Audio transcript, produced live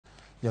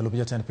Jalup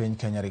jatend piny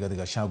Kenya Rigathi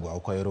Gachagua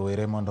okwayo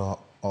rowere mondo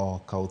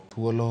okaw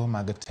thuolo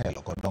mag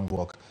telo kod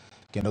dongruok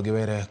kendo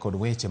giwere kod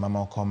weche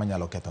mamoko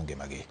manyalo ketho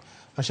ngimagi.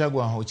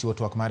 Gachagua ochiwo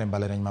twak mare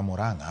mbalariany ma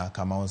Murang'a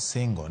kama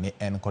osingo ni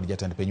en kod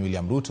jatend piny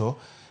William Ruto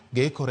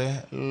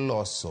giikore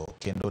loso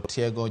kendo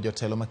tiego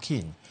jotelo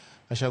makiny.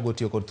 Gachagua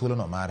otiyo kod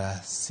thuolono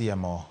mar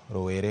siemo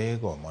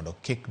rowerego mondo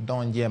kik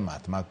donjie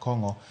math mag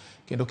kong'o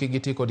kendo kik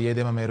giti kod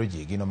yedhe mamero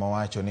ji, gino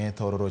mowacho ni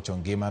thoro rocho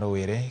ngima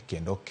rowere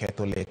kendo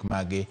ketho lek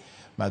magi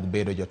mag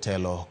bedo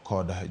jotelo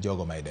kod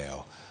jogo ma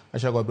idewo.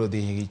 Gachagua biro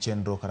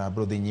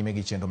dhi nyime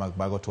gi chenro mag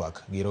bago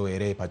twak gi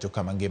rowere e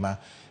pachoka mangima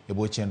e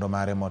bwo chenro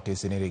mare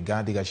motisi ni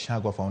Rigathi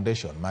Gachagua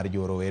Foundation mar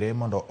jiwo rowere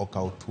mondo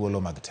okaw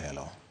thuolo mag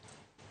telo.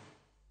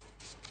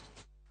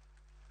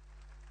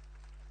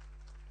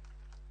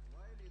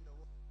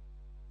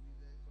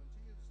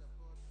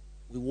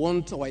 We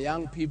want our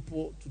young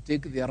people to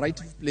take their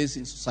rightful place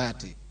in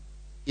society,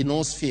 in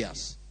all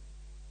spheres,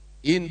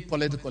 in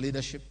political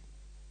leadership,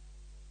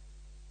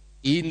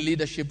 in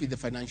leadership in the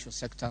financial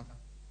sector,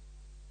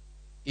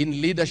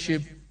 in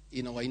leadership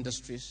in our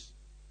industries,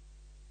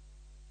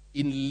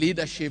 in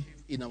leadership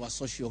in our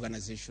social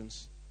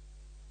organizations.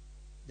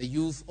 The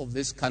youth of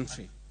this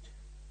country,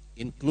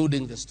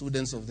 including the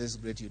students of this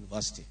great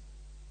university,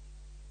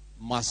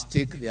 must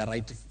take their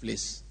rightful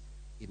place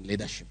in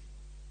leadership.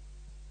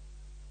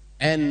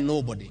 And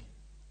nobody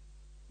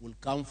will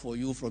come for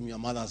you from your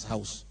mother's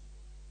house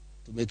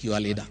to make you a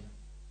leader.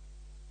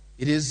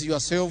 It is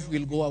yourself who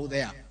will go out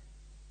there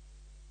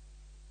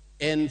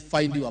and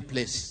find your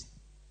place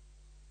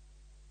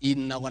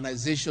in an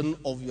organization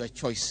of your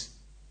choice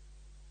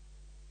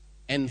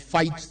and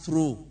fight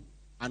through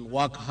and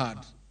work hard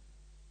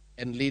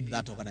and lead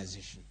that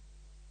organization.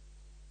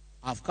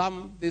 I've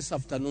come this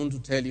afternoon to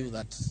tell you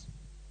that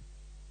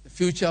the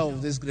future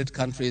of this great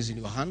country is in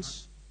your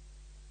hands.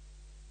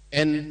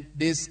 And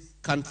this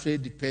country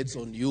depends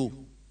on you.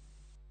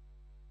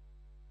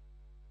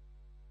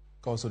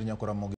 Ramogi.